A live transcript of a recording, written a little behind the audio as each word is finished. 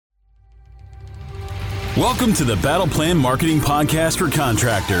Welcome to the Battle Plan Marketing Podcast for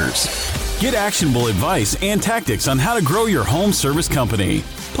contractors. Get actionable advice and tactics on how to grow your home service company.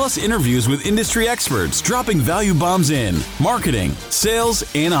 Plus interviews with industry experts dropping value bombs in marketing, sales,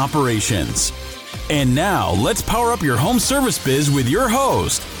 and operations. And now let's power up your home service biz with your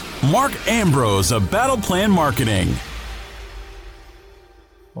host, Mark Ambrose of Battle Plan Marketing.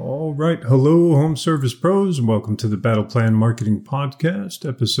 All right. Hello, home service pros. Welcome to the Battle Plan Marketing Podcast,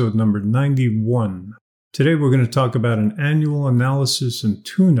 episode number 91. Today, we're going to talk about an annual analysis and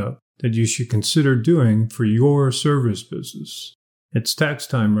tune-up that you should consider doing for your service business. It's tax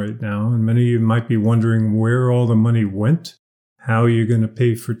time right now, and many of you might be wondering where all the money went, how you're going to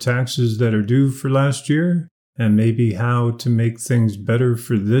pay for taxes that are due for last year, and maybe how to make things better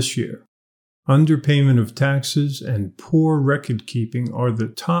for this year. Underpayment of taxes and poor record keeping are the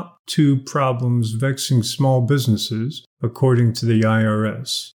top two problems vexing small businesses, according to the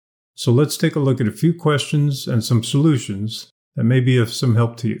IRS. So let's take a look at a few questions and some solutions that may be of some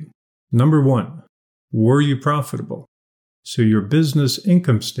help to you. Number one, were you profitable? So your business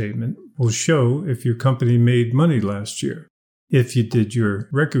income statement will show if your company made money last year, if you did your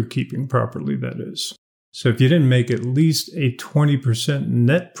record keeping properly, that is. So if you didn't make at least a 20%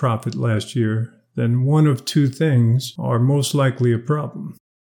 net profit last year, then one of two things are most likely a problem.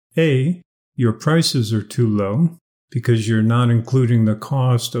 A, your prices are too low because you're not including the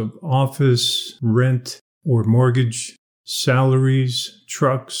cost of office, rent, or mortgage, salaries,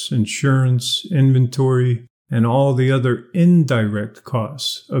 trucks, insurance, inventory, and all the other indirect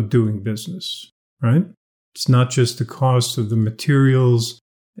costs of doing business, right? It's not just the cost of the materials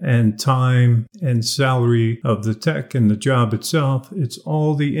and time and salary of the tech and the job itself. It's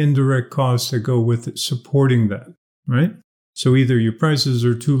all the indirect costs that go with it supporting that, right? So either your prices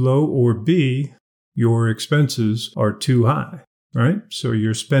are too low or B, your expenses are too high, right? So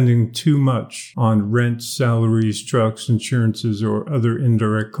you're spending too much on rent, salaries, trucks, insurances, or other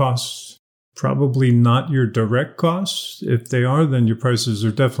indirect costs. Probably not your direct costs. If they are, then your prices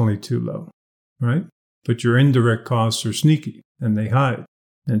are definitely too low, right? But your indirect costs are sneaky and they hide.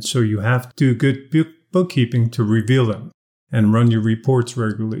 And so you have to do good bookkeeping to reveal them and run your reports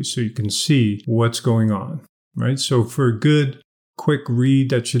regularly so you can see what's going on, right? So for a good, quick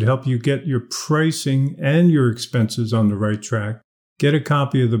read that should help you get your pricing and your expenses on the right track, get a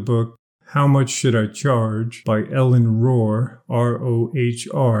copy of the book, How Much Should I Charge by Ellen Rohr,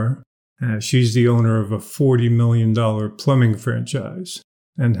 R-O-H-R. She's the owner of a $40 million plumbing franchise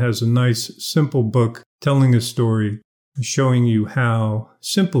and has a nice, simple book telling a story, showing you how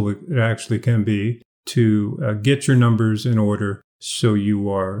simple it actually can be to get your numbers in order so you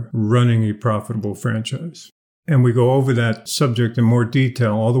are running a profitable franchise. And we go over that subject in more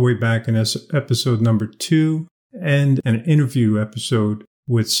detail all the way back in episode number 2 and an interview episode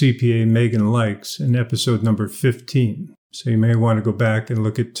with CPA Megan Likes in episode number 15. So you may want to go back and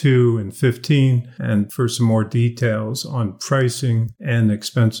look at 2 and 15 and for some more details on pricing and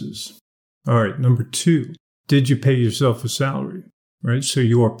expenses. All right, number 2. Did you pay yourself a salary, right? So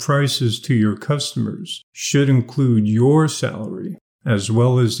your prices to your customers should include your salary as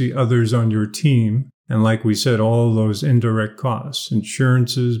well as the others on your team. And like we said, all those indirect costs,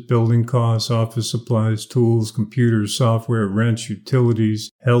 insurances, building costs, office supplies, tools, computers, software, rent,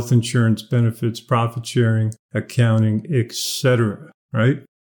 utilities, health insurance, benefits, profit sharing, accounting, etc., right?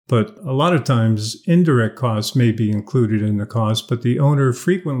 But a lot of times, indirect costs may be included in the cost, but the owner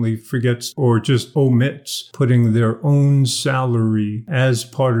frequently forgets or just omits putting their own salary as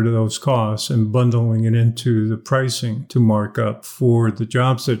part of those costs and bundling it into the pricing to mark up for the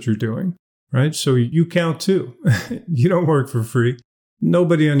jobs that you're doing, right? So you count too. You don't work for free.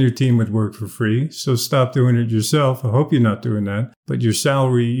 Nobody on your team would work for free, so stop doing it yourself. I hope you're not doing that. But your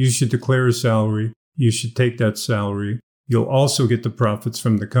salary, you should declare a salary. You should take that salary. You'll also get the profits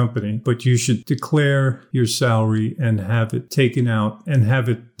from the company, but you should declare your salary and have it taken out and have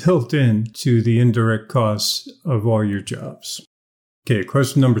it built in to the indirect costs of all your jobs. Okay,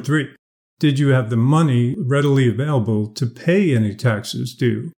 question number 3. Did you have the money readily available to pay any taxes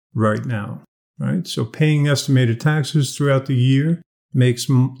due right now? Right? So paying estimated taxes throughout the year makes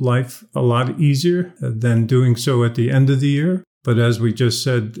life a lot easier than doing so at the end of the year. But as we just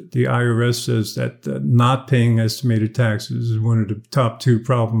said, the IRS says that not paying estimated taxes is one of the top 2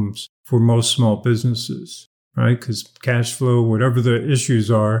 problems for most small businesses, right? Because cash flow, whatever the issues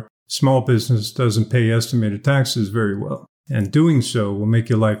are, small business doesn't pay estimated taxes very well. And doing so will make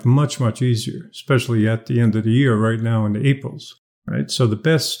your life much, much easier, especially at the end of the year right now in the Aprils, right? So the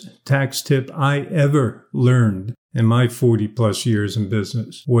best tax tip I ever learned in my 40 plus years in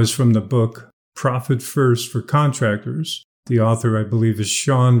business was from the book Profit First for Contractors. The author, I believe, is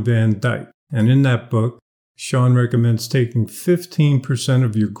Sean Van Dyke. And in that book, Sean recommends taking 15%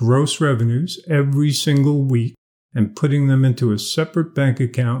 of your gross revenues every single week and putting them into a separate bank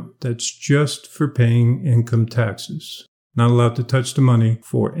account that's just for paying income taxes. Not allowed to touch the money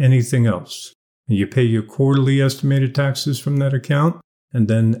for anything else. And you pay your quarterly estimated taxes from that account, and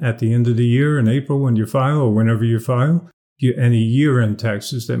then at the end of the year in April when you file or whenever you file, any year-end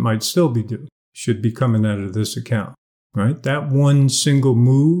taxes that might still be due should be coming out of this account, right? That one single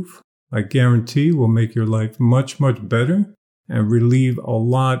move, I guarantee, will make your life much, much better and relieve a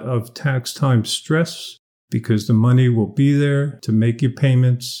lot of tax time stress because the money will be there to make your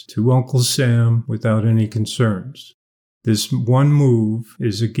payments to Uncle Sam without any concerns. This one move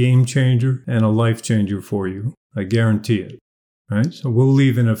is a game changer and a life changer for you. I guarantee it. Right? So we'll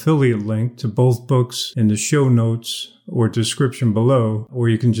leave an affiliate link to both books in the show notes or description below, or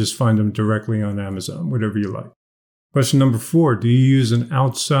you can just find them directly on Amazon, whatever you like. Question number 4, do you use an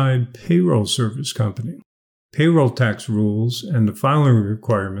outside payroll service company? Payroll tax rules and the filing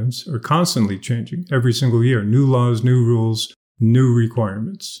requirements are constantly changing every single year. New laws, new rules, new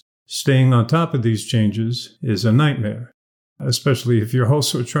requirements. Staying on top of these changes is a nightmare, especially if you're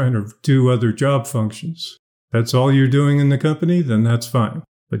also trying to do other job functions. That's all you're doing in the company, then that's fine.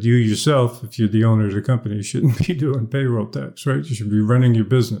 But you yourself, if you're the owner of the company, shouldn't be doing payroll tax, right? You should be running your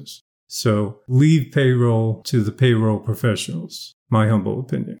business. So leave payroll to the payroll professionals, my humble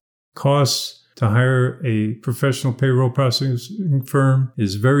opinion. Costs to hire a professional payroll processing firm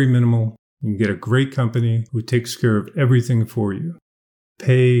is very minimal. You can get a great company who takes care of everything for you.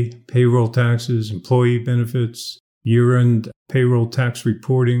 Pay, payroll taxes, employee benefits, year-end payroll tax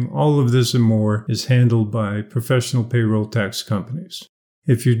reporting, all of this and more is handled by professional payroll tax companies.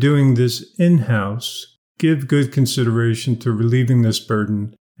 If you're doing this in-house, give good consideration to relieving this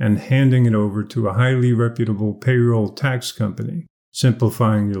burden and handing it over to a highly reputable payroll tax company,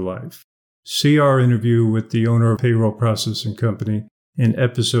 simplifying your life. See our interview with the owner of a payroll processing company in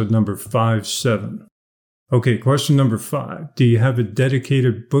episode number 57. Okay, question number 5. Do you have a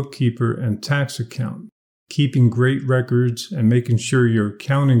dedicated bookkeeper and tax accountant? Keeping great records and making sure your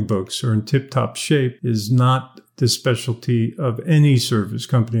accounting books are in tip-top shape is not the specialty of any service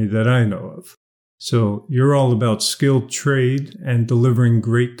company that I know of. So you're all about skilled trade and delivering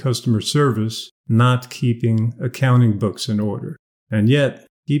great customer service, not keeping accounting books in order. And yet,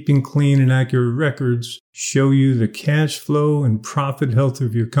 keeping clean and accurate records show you the cash flow and profit health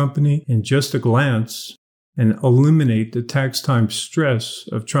of your company in just a glance, and eliminate the tax time stress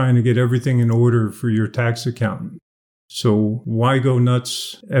of trying to get everything in order for your tax accountant. So why go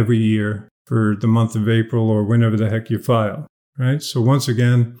nuts every year for the month of April or whenever the heck you file, right? So once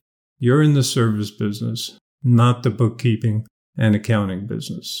again, you're in the service business, not the bookkeeping and accounting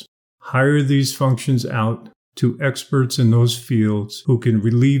business. Hire these functions out to experts in those fields who can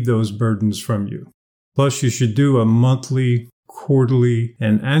relieve those burdens from you. Plus, you should do a monthly, quarterly,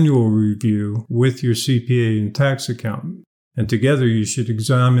 and annual review with your CPA and tax accountant. And together you should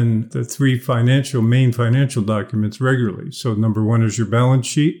examine the 3 main financial documents regularly. So number 1 is your balance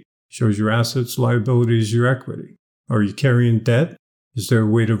sheet, shows your assets, liabilities, your equity. Are you carrying debt? Is there a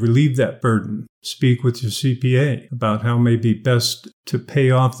way to relieve that burden? Speak with your CPA about how it may be best to pay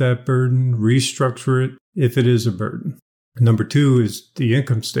off that burden, restructure it if it is a burden. Number 2 is the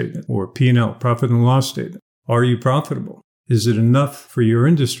income statement or P&L, profit and loss statement. Are you profitable? Is it enough for your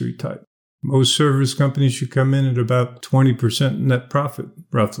industry type? Most service companies should come in at about 20% net profit,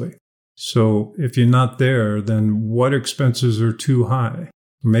 roughly. So if you're not there, then what expenses are too high?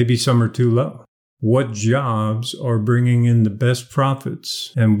 Maybe some are too low. What jobs are bringing in the best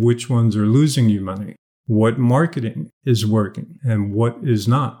profits and which ones are losing you money? What marketing is working and what is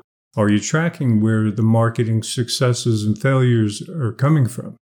not? Are you tracking where the marketing successes and failures are coming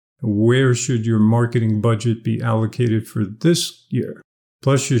from? Where should your marketing budget be allocated for this year?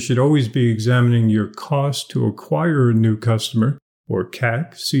 Plus, you should always be examining your cost to acquire a new customer, or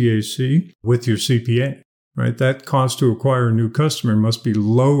CAC, C-A-C, with your CPA. Right? That cost to acquire a new customer must be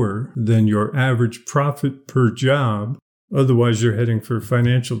lower than your average profit per job. Otherwise, you're heading for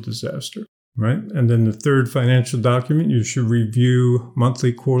financial disaster. Right? And then the third financial document you should review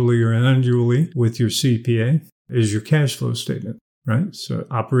monthly, quarterly, or annually with your CPA is your cash flow statement. Right? So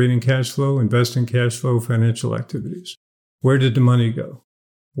operating cash flow, investing cash flow, financial activities. Where did the money go?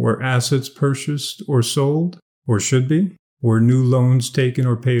 Were assets purchased or sold, or should be? Were new loans taken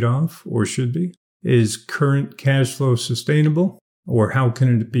or paid off, or should be? Is current cash flow sustainable, or how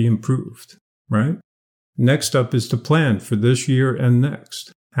can it be improved? Right? Next up is to plan for this year and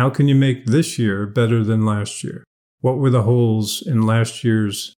next. How can you make this year better than last year? What were the holes in last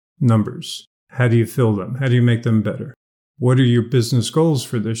year's numbers? How do you fill them? How do you make them better? What are your business goals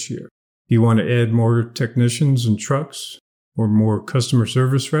for this year? Do you want to add more technicians and trucks or more customer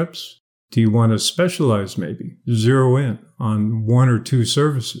service reps? Do you want to specialize maybe, zero in on one or two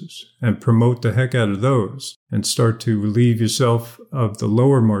services and promote the heck out of those and start to relieve yourself of the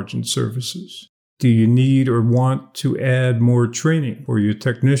lower margin services? Do you need or want to add more training for your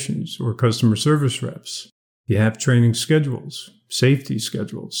technicians or customer service reps? You have training schedules, safety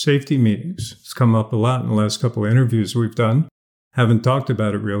meetings. It's come up a lot in the last couple of interviews we've done. Haven't talked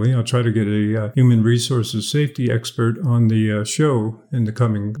about it really. I'll try to get a human resources safety expert on the show in the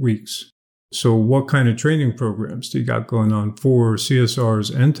coming weeks. So what kind of training programs do you got going on for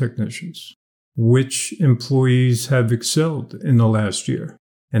CSRs and technicians? Which employees have excelled in the last year?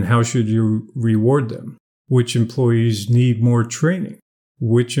 And how should you reward them? Which employees need more training?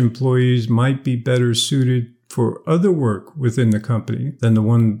 Which employees might be better suited for other work within the company than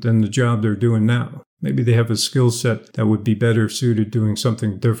the job they're doing now? Maybe they have a skill set that would be better suited doing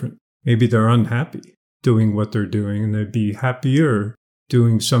something different. Maybe they're unhappy doing what they're doing and they'd be happier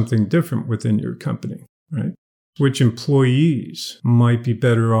doing something different within your company, right? Which employees might be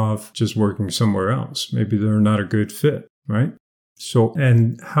better off just working somewhere else? Maybe they're not a good fit, right? So,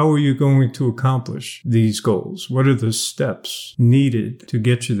 and how are you going to accomplish these goals? What are the steps needed to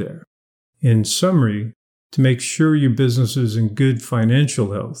get you there? In summary, to make sure your business is in good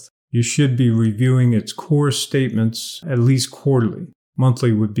financial health, you should be reviewing its core statements at least quarterly.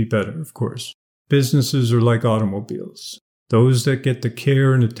 Monthly would be better, of course. Businesses are like automobiles. Those that get the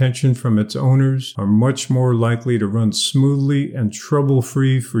care and attention from its owners are much more likely to run smoothly and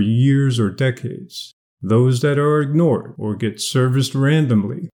trouble-free for years or decades. Those that are ignored or get serviced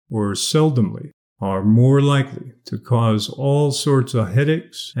randomly or seldomly are more likely to cause all sorts of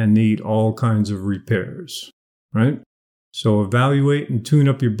headaches and need all kinds of repairs, right? So evaluate and tune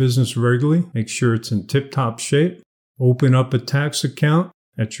up your business regularly. Make sure it's in tip-top shape. Open up a tax account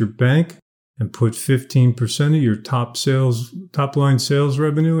at your bank and put 15% of your top line sales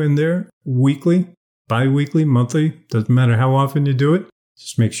revenue in there weekly, bi-weekly, monthly. Doesn't matter how often you do it.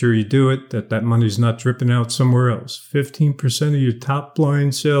 Just make sure you do it, that money's not dripping out somewhere else. 15% of your top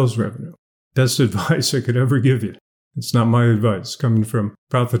line sales revenue. Best advice I could ever give you. It's not my advice, coming from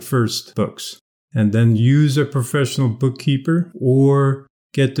Profit First books. And then use a professional bookkeeper or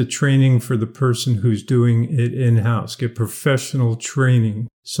get the training for the person who's doing it in-house. Get professional training.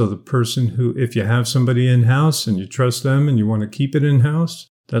 So the person who, if you have somebody in-house and you trust them and you want to keep it in-house,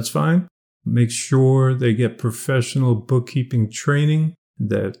 that's fine. Make sure they get professional bookkeeping training,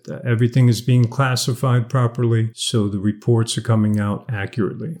 that everything is being classified properly so the reports are coming out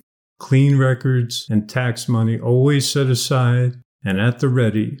accurately. Clean records and tax money always set aside and at the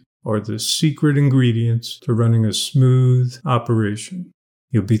ready are the secret ingredients to running a smooth operation.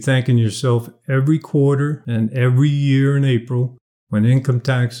 You'll be thanking yourself every quarter and every year in April when income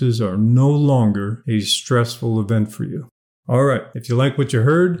taxes are no longer a stressful event for you. All right. If you like what you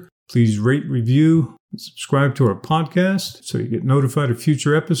heard, please rate, review, and subscribe to our podcast so you get notified of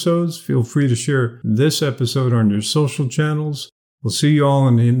future episodes. Feel free to share this episode on your social channels. We'll see you all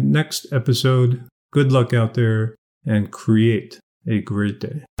in the next episode. Good luck out there and create a great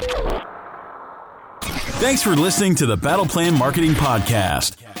day. Thanks for listening to the Battle Plan Marketing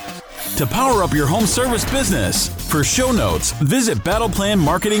Podcast. To power up your home service business, for show notes, visit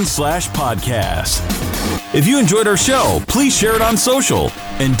battleplanmarketing.com/podcast. If you enjoyed our show, please share it on social.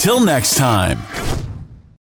 Until next time.